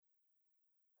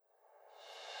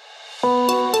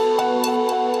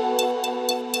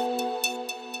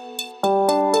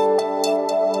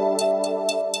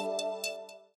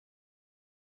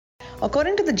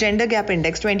According to the Gender Gap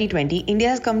Index 2020, India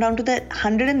has come down to the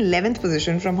 111th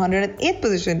position from 108th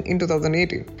position in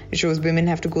 2018. It shows women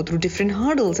have to go through different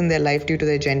hurdles in their life due to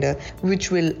their gender,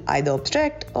 which will either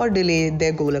obstruct or delay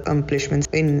their goal accomplishments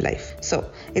in life. So,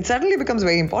 it suddenly becomes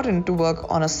very important to work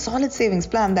on a solid savings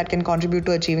plan that can contribute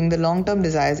to achieving the long-term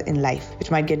desires in life,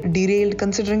 which might get derailed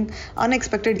considering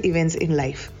unexpected events in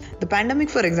life. The pandemic,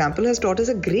 for example, has taught us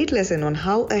a great lesson on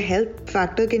how a health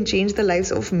factor can change the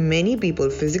lives of many people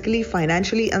physically,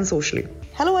 financially, and socially.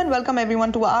 Hello and welcome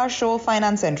everyone to our show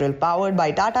Finance Central, powered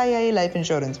by Tata AIA Life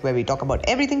Insurance, where we talk about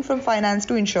everything from finance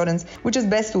to insurance, which is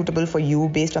best suitable for you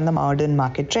based on the modern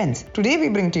market trends. Today we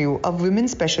bring to you a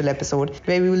women's special episode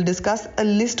where we will discuss a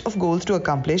list of goals to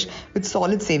accomplish with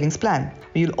solid savings plan.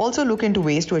 We will also look into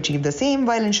ways to achieve the same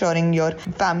while ensuring your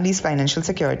family's financial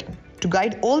security. To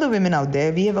guide all the women out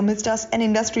there, we have amidst us an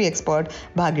industry expert,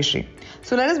 Bhagyashree.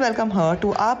 So let us welcome her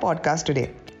to our podcast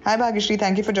today. Hi Bhagyashree,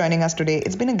 thank you for joining us today.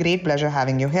 It's been a great pleasure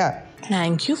having you here.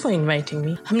 Thank you for inviting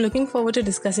me. I'm looking forward to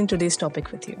discussing today's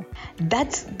topic with you.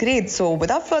 That's great. So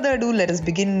without further ado, let us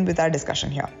begin with our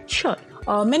discussion here. Sure.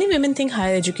 Many women think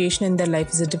higher education in their life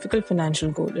is a difficult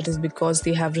financial goal. It is because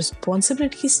they have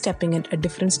responsibilities stepping in at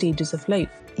different stages of life.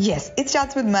 Yes, it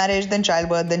starts with marriage, then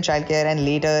childbirth, then childcare, and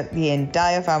later the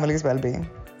entire family's well-being.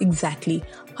 Exactly.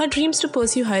 Her dreams to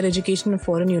pursue higher education in a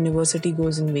foreign university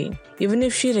goes in vain. Even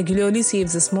if she regularly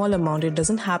saves a small amount, it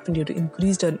doesn't happen due to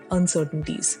increased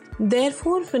uncertainties.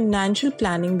 Therefore, financial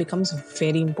planning becomes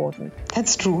very important.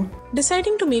 That's true.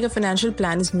 Deciding to make a financial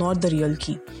plan is not the real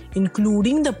key.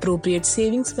 Including the appropriate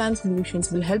savings plan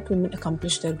solutions will help women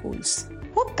accomplish their goals.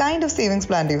 What kind of savings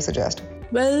plan do you suggest?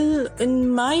 Well, in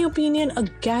my opinion, a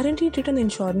guaranteed return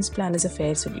insurance plan is a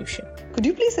fair solution. Could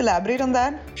you please elaborate on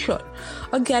that? Sure.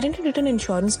 A guaranteed return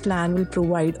insurance plan will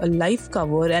provide a life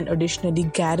cover and additionally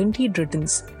guaranteed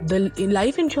returns. The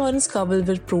life insurance cover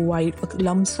will provide a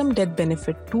lump sum death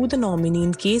benefit to the nominee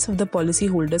in case of the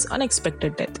policyholder's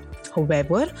unexpected death.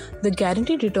 However, the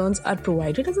guaranteed returns are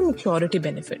provided as a maturity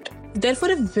benefit. Therefore,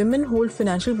 if women hold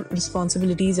financial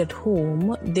responsibilities at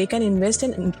home, they can invest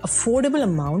an affordable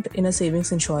amount in a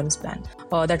savings insurance plan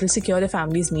that will secure their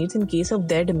family's needs in case of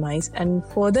their demise and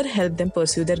further help them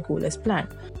pursue their goal as planned.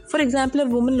 For example, a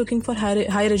woman looking for higher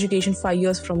education 5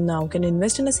 years from now can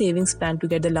invest in a savings plan to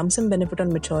get the lump sum benefit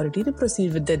on maturity to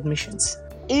proceed with the admissions.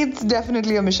 It's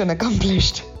definitely a mission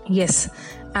accomplished. Yes,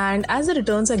 and as the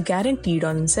returns are guaranteed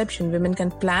on inception, women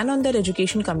can plan on their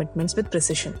education commitments with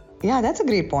precision. Yeah, that's a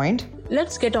great point.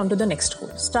 Let's get on to the next goal,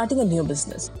 starting a new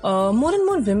business. More and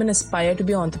more women aspire to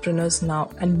be entrepreneurs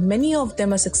now, and many of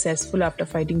them are successful after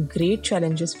fighting great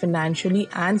challenges financially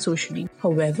and socially.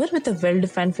 However, with a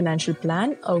well-defined financial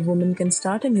plan, a woman can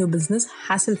start a new business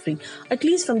hassle-free, at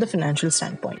least from the financial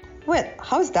standpoint. Well,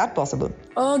 how is that possible?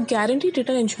 A guaranteed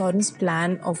return insurance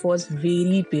plan offers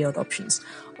varied payout options.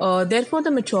 Therefore,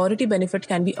 the maturity benefit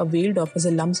can be availed of as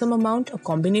a lump sum amount, a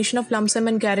combination of lump sum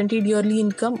and guaranteed yearly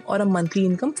income, or a monthly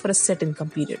income for a set income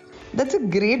period. That's a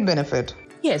great benefit.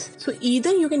 Yes, so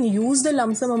either you can use the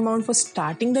lump sum amount for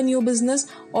starting the new business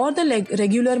or the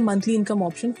regular monthly income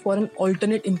option for an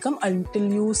alternate income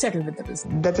until you settle with the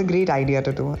business. That's a great idea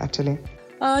to do, actually.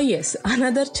 Yes,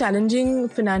 another challenging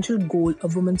financial goal a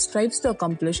woman strives to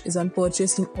accomplish is on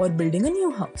purchasing or building a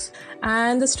new house.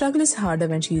 And the struggle is harder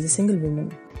when she is a single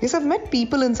woman. Yes, I've met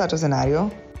people in such a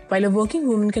scenario. While a working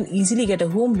woman can easily get a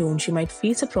home loan, she might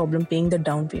face a problem paying the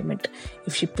down payment.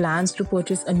 If she plans to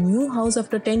purchase a new house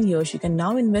after 10 years, she can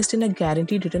now invest in a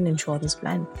guaranteed return insurance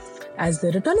plan. As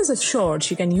the return is assured,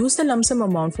 she can use the lump sum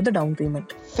amount for the down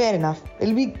payment. Fair enough.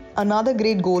 It'll be another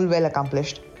great goal well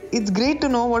accomplished. It's great to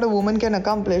know what a woman can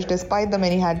accomplish despite the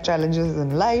many hard challenges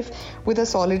in life with a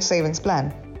solid savings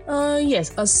plan.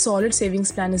 Yes, a solid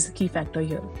savings plan is the key factor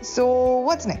here. So,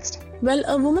 what's next? Well,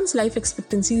 a woman's life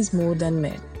expectancy is more than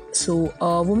men. So,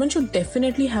 a woman should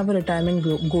definitely have a retirement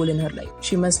goal in her life.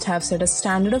 She must have set a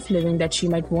standard of living that she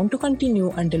might want to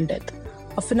continue until death.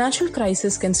 A financial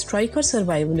crisis can strike her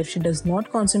survival if she does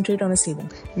not concentrate on a saving.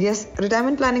 Yes,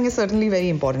 retirement planning is certainly very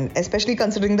important, especially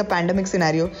considering the pandemic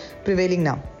scenario prevailing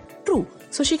now. True.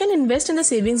 So she can invest in the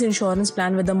savings insurance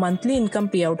plan with the monthly income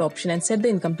payout option and set the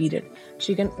income period.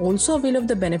 She can also avail of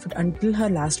the benefit until her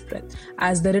last breath.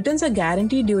 As the returns are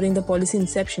guaranteed during the policy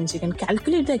inception, she can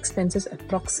calculate the expenses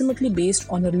approximately based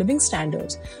on her living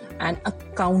standards and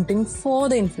accounting for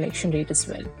the inflation rate as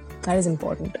well. That is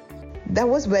important. That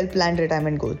was well-planned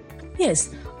retirement goal. Yes,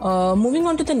 moving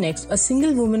on to the next, a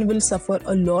single woman will suffer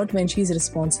a lot when she is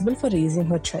responsible for raising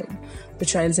her child. The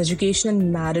child's education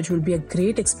and marriage will be a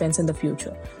great expense in the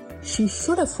future. She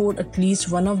should afford at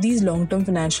least one of these long-term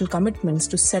financial commitments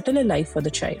to settle a life for the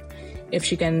child. If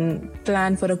she can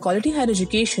plan for a quality higher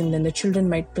education, then the children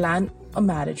might plan a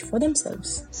marriage for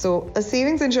themselves. So, a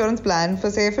savings insurance plan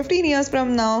for say 15 years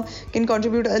from now can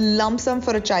contribute a lump sum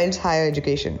for a child's higher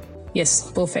education. Yes,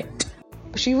 perfect.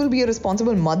 She will be a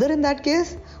responsible mother in that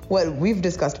case? Well, we've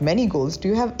discussed many goals. Do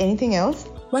you have anything else?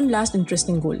 One last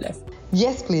interesting goal left.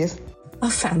 Yes, please. A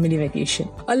family vacation.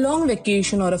 A long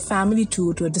vacation or a family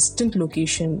tour to a distant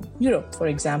location, Europe for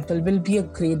example, will be a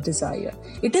great desire.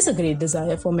 It is a great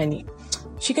desire for many.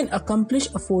 She can accomplish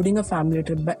affording a family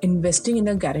trip by investing in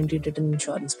a guaranteed return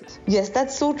insurance plan. Yes,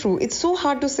 that's so true. It's so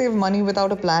hard to save money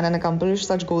without a plan and accomplish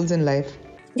such goals in life.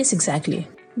 Yes, exactly.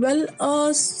 Well,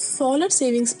 a solid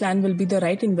savings plan will be the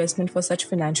right investment for such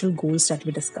financial goals that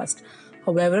we discussed.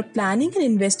 However, planning and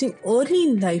investing early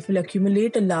in life will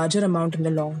accumulate a larger amount in the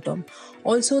long term.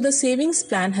 Also, the savings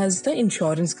plan has the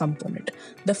insurance component.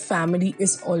 The family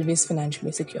is always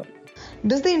financially secure.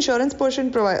 Does the insurance portion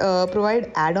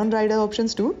provide add-on rider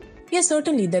options too? Yes,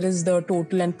 certainly. There is the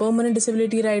total and permanent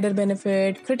disability rider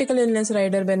benefit, critical illness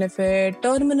rider benefit,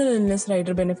 terminal illness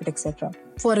rider benefit, etc.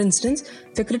 For instance,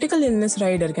 the critical illness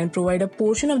rider can provide a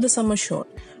portion of the sum assured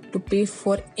to pay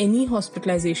for any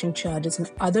hospitalization charges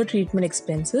and other treatment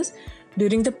expenses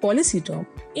during the policy term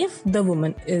if the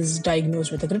woman is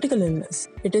diagnosed with a critical illness.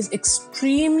 It is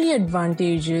extremely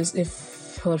advantageous if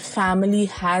her family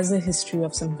has a history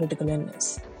of some critical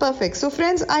illness. Perfect. So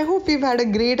friends, I hope we've had a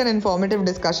great and informative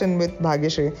discussion with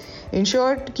Bhagyashree.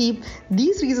 Ensure to keep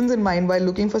these reasons in mind while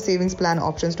looking for savings plan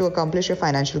options to accomplish your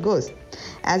financial goals.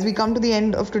 As we come to the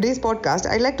end of today's podcast,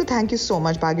 I'd like to thank you so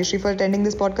much, Bhagyashree, for attending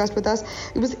this podcast with us.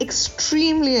 It was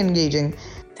extremely engaging.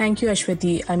 Thank you,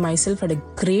 Ashwati. I myself had a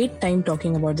great time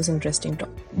talking about this interesting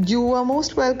topic. You are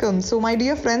most welcome. So, my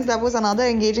dear friends, that was another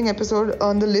engaging episode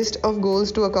on the list of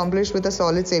goals to accomplish with a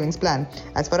solid savings plan.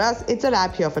 As for us, it's a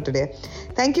wrap here for today.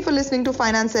 Thank you for listening to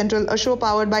Finance Central, a show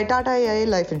powered by Tata AIA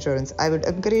Life Insurance. I would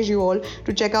encourage you all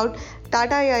to check out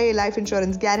Tata AIA Life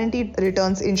Insurance Guaranteed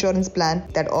Returns Insurance Plan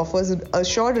that offers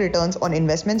assured returns on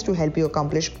investments to help you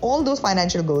accomplish all those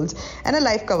financial goals and a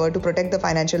life cover to protect the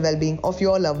financial well-being of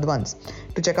your loved ones.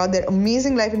 To check out their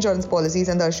amazing life insurance policies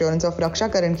and the assurance of Raksha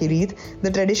Karan Ki Reet,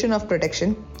 the tradition of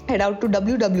protection, head out to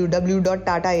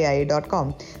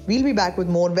www.tataaia.com. We'll be back with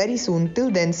more very soon.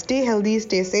 Till then, stay healthy,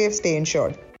 stay safe, stay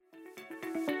insured.